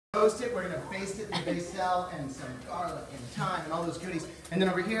roast it. We're going to baste it in the basil and some garlic and thyme and all those goodies. And then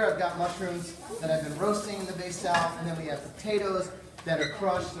over here I've got mushrooms that I've been roasting in the basil. And then we have potatoes that are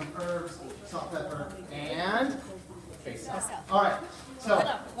crushed, some herbs, salt, pepper, and basil. All right. So,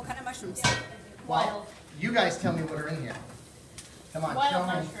 what kind of mushrooms? well, you guys tell me what are in here. Come on, Wild show me.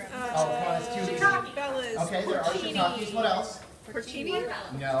 mushrooms. Oh, come on, it's too easy. Bellas. Okay, there are shiitakes. What else? Porcini.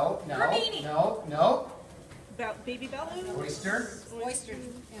 No, no, Cremini. no. Baby bellas. Oyster. Oysters.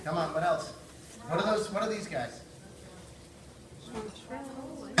 Yeah. Come on, what else? What are those? What are these guys?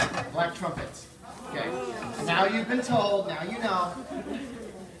 Black trumpets. Okay. Now you've been told. Now you know.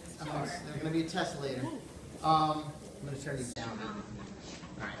 There's going to be a test later. I'm going to turn these down.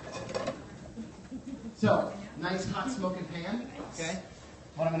 All right. So, nice hot smoking pan. Okay.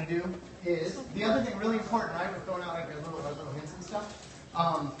 What I'm going to do is, the other thing really important, right? We're throwing out like our little hints and stuff.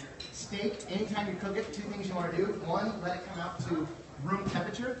 Steak, anytime you cook it, two things you want to do. One, let it come out to room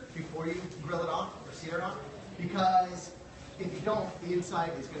temperature before you grill it off or sear it off. Because if you don't, the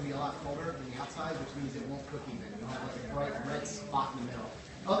inside is going to be a lot colder than the outside, which means it won't cook even. You'll have like a bright red spot in the middle.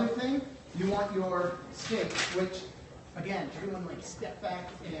 Other thing, you want your steak, which, again, everyone like step back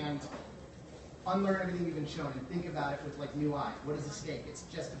and unlearn everything you've been shown and think about it with like new eyes. What is a steak? It's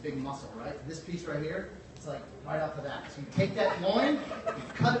just a big muscle, right? This piece right here, it's like right off of that. So you take that loin, you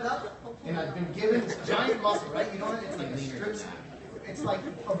cut it up, and I've been given this giant muscle, right? You know what? It's like a strip. It's like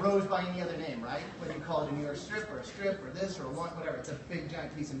a rose by any other name, right? Whether you call it a New York strip or a strip or this or a one, whatever. It's a big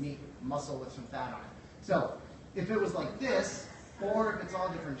giant piece of meat, muscle with some fat on it. So if it was like this, or if it's all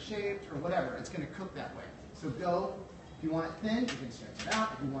different shaped or whatever, it's going to cook that way. So go, if you want it thin, you can stretch it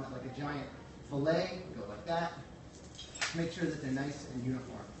out. If you want it like a giant fillet, go like that. Make sure that they're nice and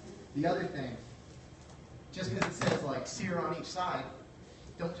uniform. The other thing, just because it says like sear on each side,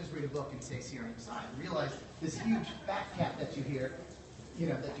 don't just read a book and say sear on each side. Realize this huge fat cap that you hear,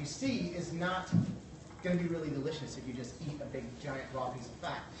 that you see is not going to be really delicious if you just eat a big giant raw piece of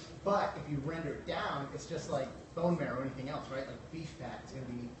fat. But if you render it down, it's just like bone marrow or anything else, right? Like beef fat is going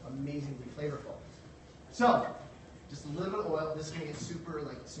to be amazingly flavorful. So, just a little bit of oil. This is going to get super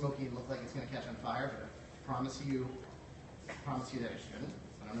like smoky and look like it's going to catch on fire, but I promise you that it shouldn't.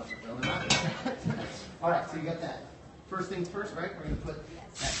 I don't know if it will or not. All right, so you got that. First things first, right? We're going to put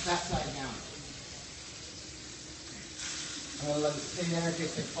that fat side down. I'm going to let it stay there in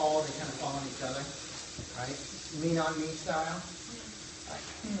case they fall. They kind of fall on each other. Right? Lean on me style. All right,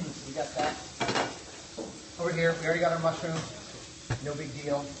 so we got that. Over here, we already got our mushrooms. No big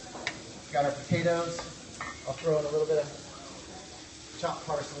deal. Got our potatoes. I'll throw in a little bit of chopped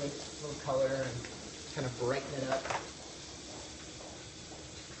parsley, a little color, and kind of brighten it up.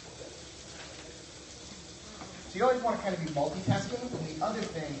 So you always want to kind of be multitasking. And the other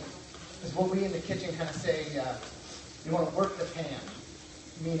thing is what we in the kitchen kind of say, you want to work the pan.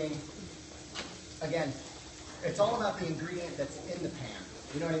 Meaning, again, it's all about the ingredient that's in the pan.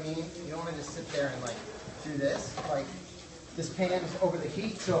 You know what I mean? You don't want to just sit there and like do this. Like this pan is over the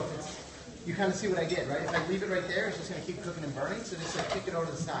heat, so if it's, you kind of see what I did, right? If I leave it right there, it's just going to keep cooking and burning, so just like kick it over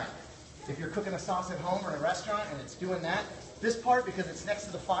to the side. If you're cooking a sauce at home or in a restaurant and it's doing that, this part, because it's next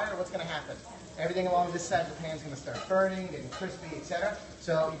to the fire, what's going to happen? Everything along this side of the pan is going to start burning, getting crispy, etc.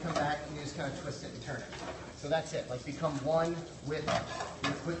 So you come back and you just kind of twist it and turn it. So that's it. Like become one with the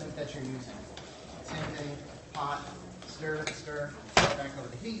equipment that you're using. Same thing, pot, stir, stir, back over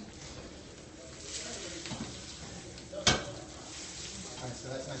the heat. All right, so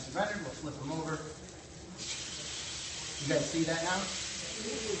that's nice and rendered. We'll flip them over. You guys see that now?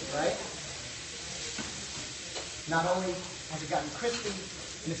 Right? Not only has it gotten crispy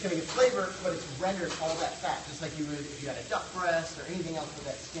and it's going to get flavor, but it's rendered all that fat, just like you would if you had a duck breast or anything else with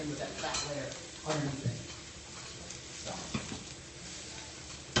that skin with that fat layer underneath it. So,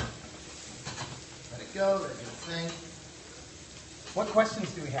 let it go, let it do its thing. What questions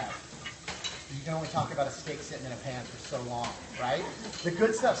do we have? You can only talk about a steak sitting in a pan for so long, right? The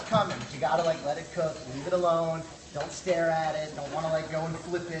good stuff's coming. You gotta like let it cook, leave it alone, don't stare at it, don't want to like go and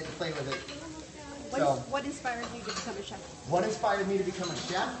flip it and play with it. What inspired you to become a chef? What inspired me to become a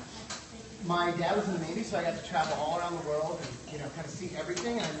chef? My dad was in the Navy, so I got to travel all around the world and kind of see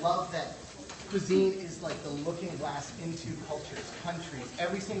everything. And I love that cuisine is like the looking glass into cultures, countries.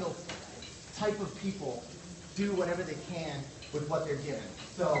 Every single type of people do whatever they can with what they're given.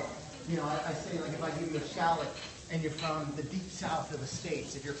 So, I say like if I give you a shallot and you're from the deep south of the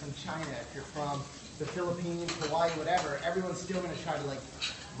States, if you're from China, if you're from the Philippines, Hawaii, whatever, everyone's still going to try to like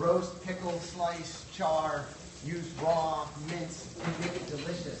roast, pickle, slice, char, use raw, mince, and make it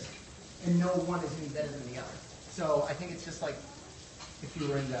delicious. And no one is any better than the other. So I think it's just like if you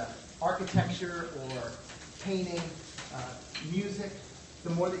were into architecture or painting, music, the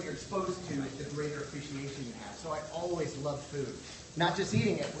more that you're exposed to it, the greater appreciation you have. So I always love food. Not just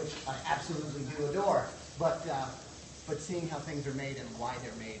eating it, which I absolutely do adore, but seeing how things are made and why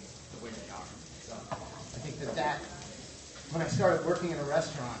they're made the way they are. So I think that when I started working in a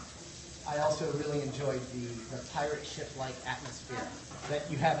restaurant, I also really enjoyed the pirate ship-like atmosphere that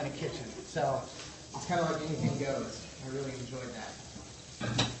you have in a kitchen. So it's kind of like anything goes. I really enjoyed that.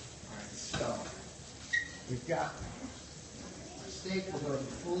 All right, so we've got our steak. We'll go ahead and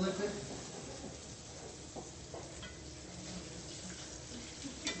flip it.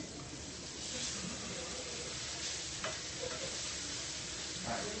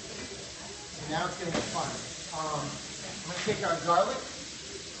 All right. So now it's going to get fun. I'm going to take our garlic.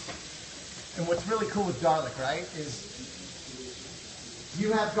 And what's really cool with garlic, right, is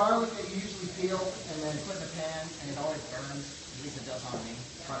you have garlic that you usually peel and then put in a pan, and it always burns. At least it does on me.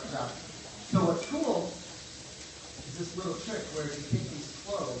 But, so what's cool is this little trick where you take these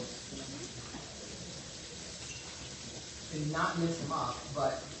cloves and not mince them up,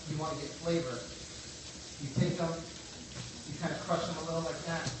 but you want to get flavor. You take them, you kind of crush them a little like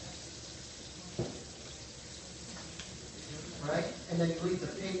that. Right? And then you leave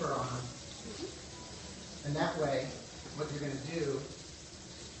the paper on them. And that way, what you're going to do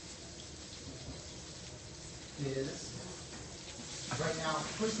is, right now,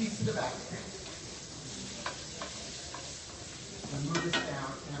 push these to the back. And move this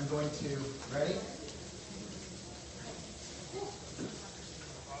down, and I'm going to, ready?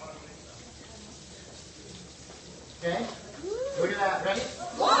 Okay? Look at that, ready?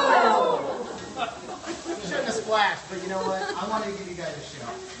 Whoa! Shouldn't have splashed, but you know what? I wanted to give you guys a show.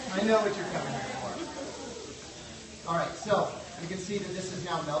 I know what you're coming here for. All right, so you can see that this is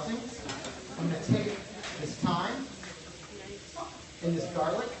now melting. I'm going to take this thyme and this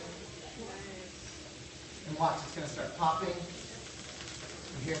garlic, and watch, it's going to start popping.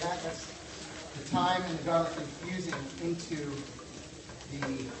 You hear that? That's the thyme and the garlic infusing into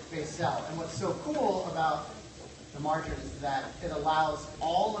the faisal. And what's so cool about the margarine is that it allows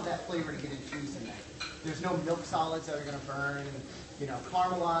all of that flavor to get infused in there. There's no milk solids that are going to burn and,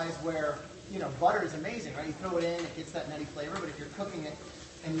 caramelize, where, butter is amazing, right? You throw it in, it gets that nutty flavor, but if you're cooking it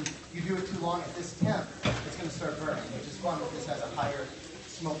and you do it too long at this temp, it's going to start burning, which is fun if this has a higher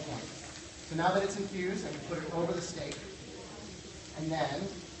smoke point. So now that it's infused, I'm going to put it over the steak, and then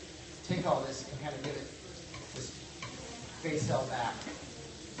take all this and kind of give it this faisal back.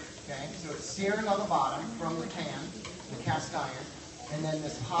 Okay, so it's searing on the bottom from the pan, the cast iron, and then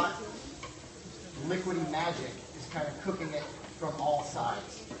this hot, liquidy magic is kind of cooking it from all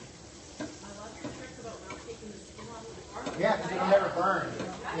sides. I love your trick about not taking the skin off of the garlic. Yeah, because it'll never burn.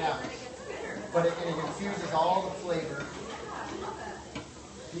 Yeah, but it infuses all the flavor.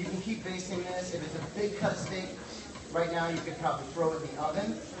 You can keep basting this. If it's a big cut of steak, right now you could probably throw it in the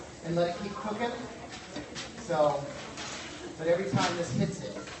oven and let it keep cooking. So, but every time this hits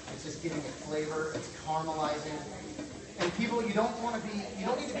it, it's just giving it flavor. It's caramelizing. And people, you don't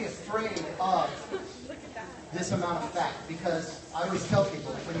need to be afraid of this amount of fat, because I always tell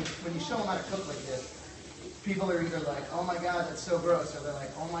people, when you show them how to cook like this, people are either like, oh my God, that's so gross, or they're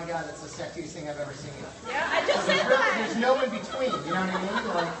like, oh my God, that's the sexiest thing I've ever seen. Yeah, I just So said that. there's no in between, you know what I mean?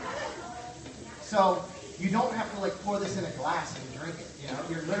 Like, so you don't have to pour this in a glass and drink it.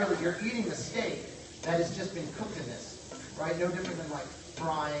 You're eating the steak that has just been cooked in this, right? No different than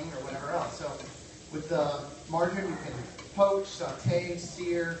frying or whatever else. So with the margarine, you can poach, saute,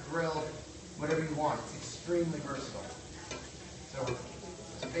 sear, grill, whatever you want. It's extremely versatile. So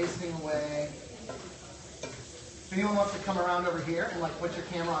just basting away. If anyone wants to come around over here and put your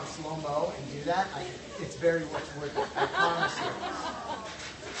camera on slow-mo and do that, it's very much worth it. I promise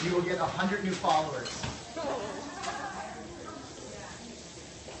you. You will get 100 new followers.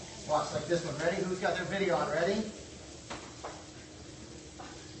 Watch like this one. Ready? Who's got their video on? Ready?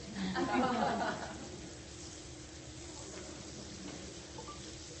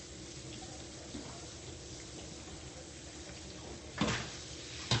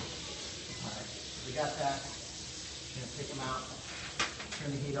 We got that. Gonna take them out,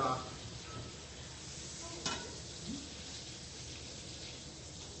 turn the heat off.